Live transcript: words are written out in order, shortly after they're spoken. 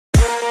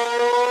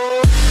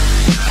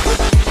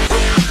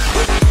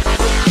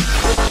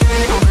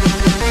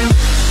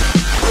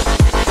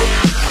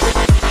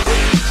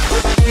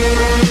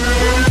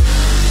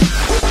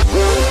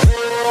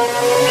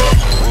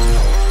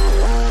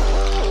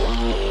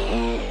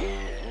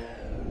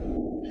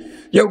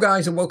Yo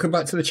guys, and welcome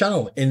back to the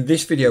channel. In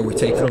this video we're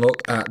taking a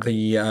look at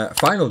the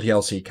final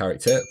DLC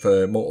character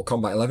for Mortal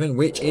Kombat 11,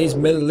 which is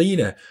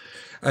Mileena.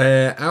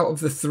 Out of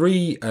the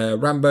three,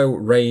 Rambo,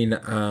 Rain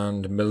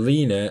and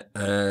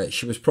Mileena,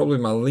 she was probably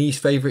my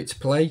least favourite to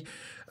play.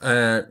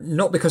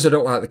 Not because I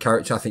don't like the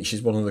character. I think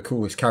she's one of the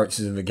coolest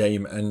characters in the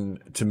game, and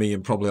to me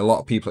and probably a lot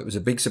of people it was a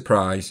big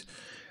surprise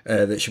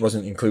that she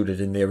wasn't included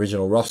in the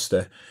original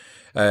roster.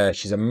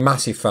 She's a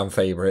massive fan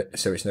favourite,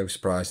 so it's no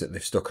surprise that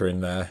they've stuck her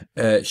in there.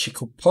 She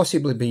could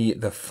possibly be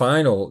the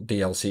final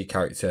DLC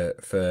character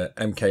for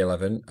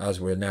MK11, as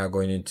we're now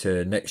going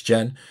into next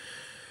gen.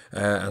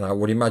 And I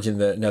would imagine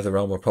that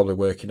NetherRealm are probably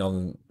working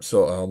on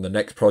on the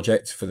next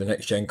project for the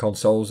next gen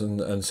consoles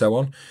and so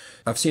on.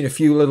 I've seen a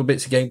few little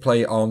bits of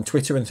gameplay on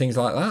Twitter and things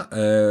like that.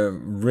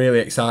 Really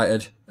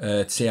excited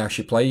to see how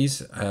she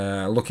plays.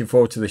 Looking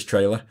forward to this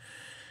trailer.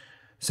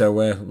 So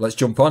let's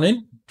jump on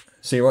in,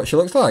 see what she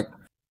looks like.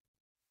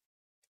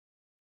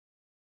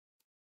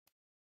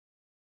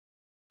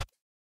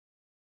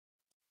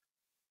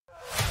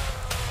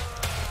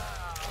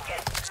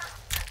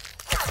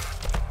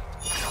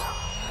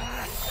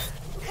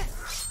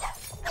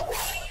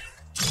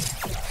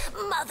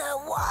 Mother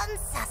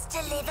wants us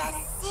to live as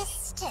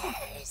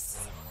sisters.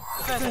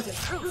 Further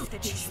proof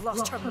that she's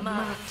lost her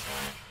mind.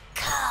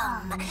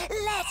 Come,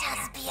 let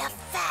us be a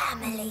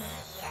family.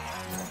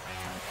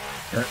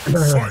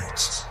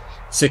 Fight.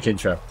 Sick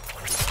intro.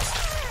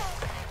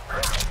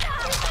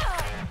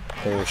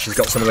 Oh, she's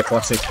got some of the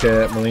classic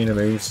Mileena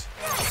moves.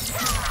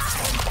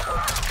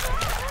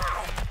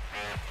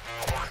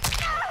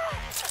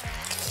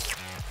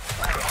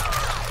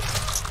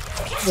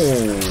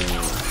 Oh.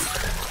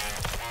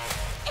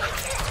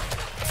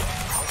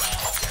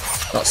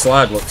 That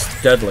slide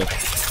looks deadly.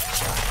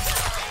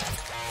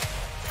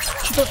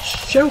 She got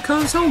Shao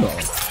Kahn's helmet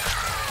on.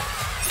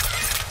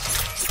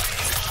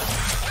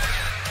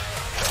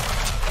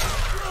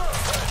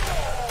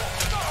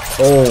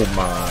 Oh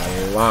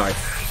my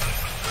life.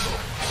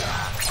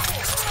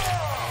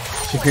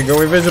 She can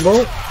go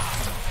invisible.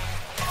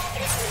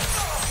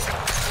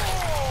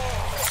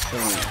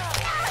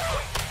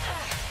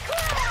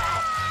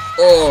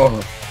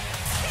 Oh.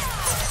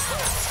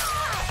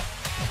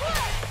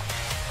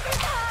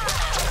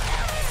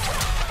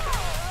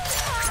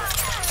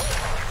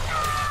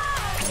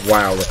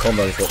 Wow, the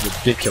combos look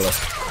ridiculous.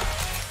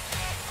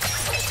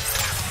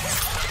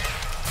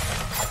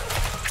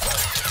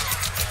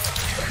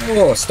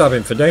 Oh,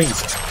 stabbing for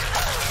days.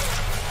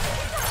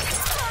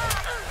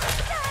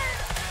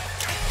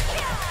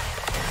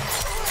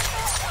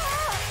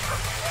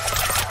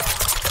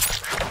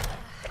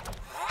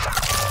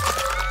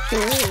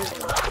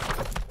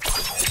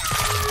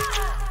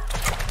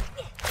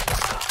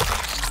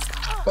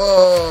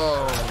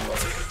 Oh,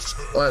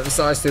 like the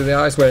size through the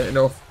eyes weren't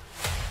enough.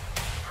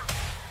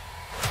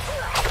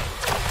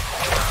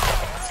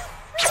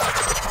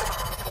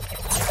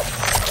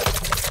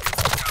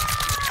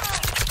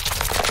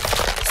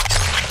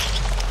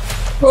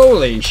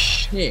 Holy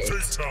shit.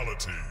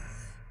 Fatality.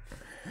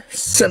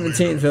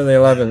 17th and the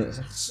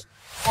 11th.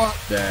 What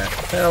the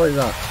hell is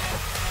that?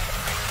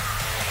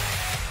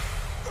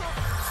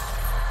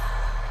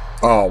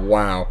 Oh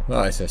wow,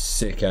 that is a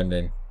sick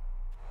ending.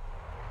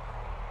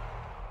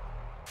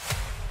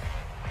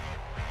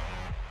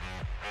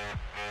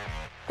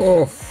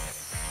 Oh.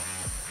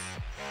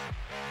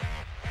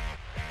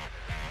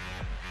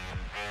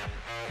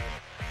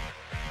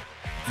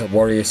 The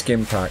warrior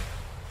skin pack.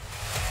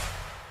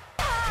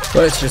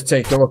 Let's just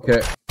take a look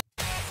at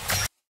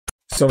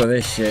some of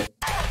this shit.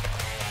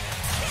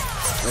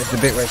 There's the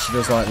bit where she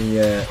does like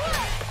the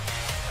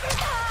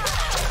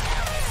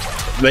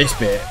this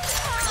bit.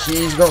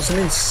 She's got some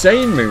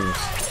insane moves.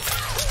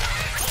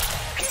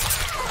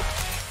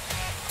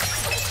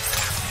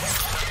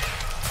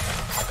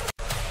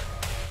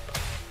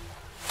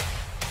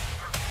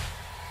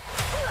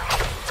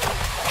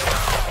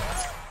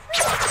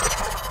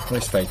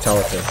 This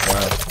fatality,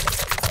 wow.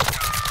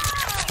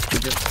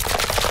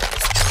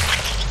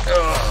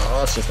 Oh,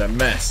 that's just a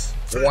mess.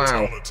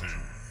 Wow.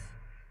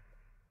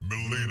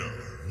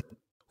 Mileena.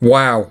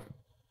 Wow.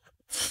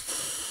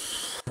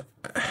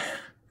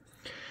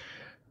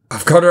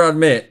 I've got to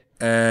admit,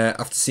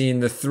 after seeing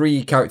the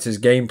three characters'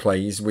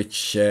 gameplays,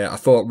 which I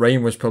thought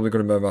Rain was probably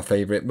going to be my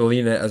favourite.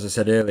 Mileena, as I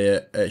said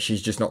earlier,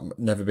 she's just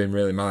never been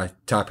really my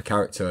type of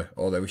character,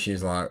 although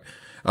she's like,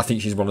 I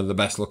think she's one of the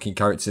best looking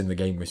characters in the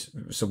game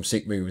with some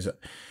sick moves.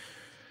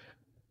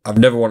 I've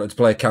never wanted to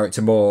play a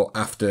character more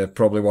after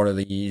probably one of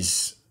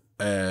these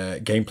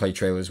gameplay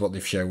trailers, what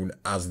they've shown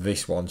as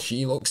this one.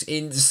 She looks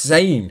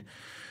insane.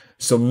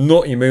 Some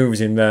nutty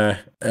moves in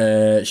there.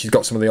 She's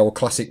got some of the old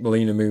classic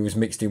Mileena moves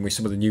mixed in with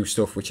some of the new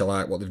stuff, which I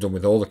like what they've done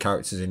with all the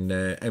characters in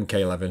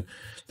MK11.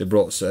 They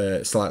brought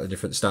slightly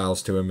different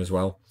styles to them as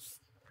well.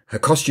 Her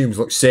costumes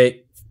look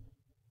sick.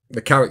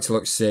 The character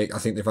looks sick. I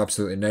think they've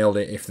absolutely nailed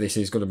it. If this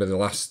is going to be the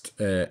last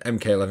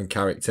MK11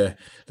 character,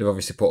 they've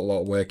obviously put a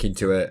lot of work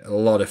into it. A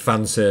lot of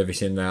fan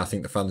service in there. I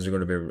think the fans are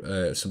going to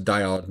be, some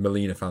diehard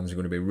Mileena fans are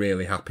going to be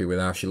really happy with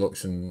how she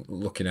looks and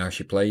looking how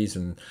she plays.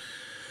 And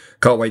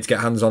Can't wait to get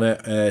hands on it.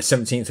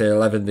 17th of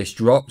 11 this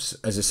drops.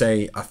 As I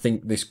say, I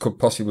think this could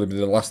possibly be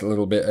the last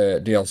little bit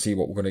DLC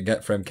what we're going to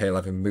get for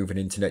MK11 moving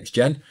into next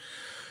gen.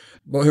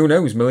 But who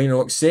knows, Mileena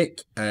looks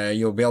sick.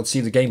 You'll be able to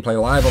see the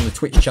gameplay live on the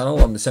Twitch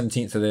channel on the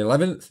 17th of the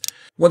 11th.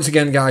 Once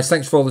again, guys,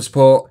 thanks for all the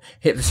support.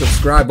 Hit the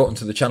subscribe button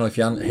to the channel if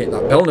you haven't. Hit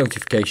that bell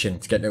notification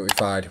to get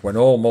notified when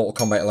all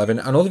Mortal Kombat 11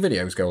 and other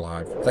videos go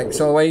live.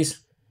 Thanks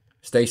always.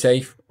 Stay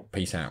safe.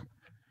 Peace out.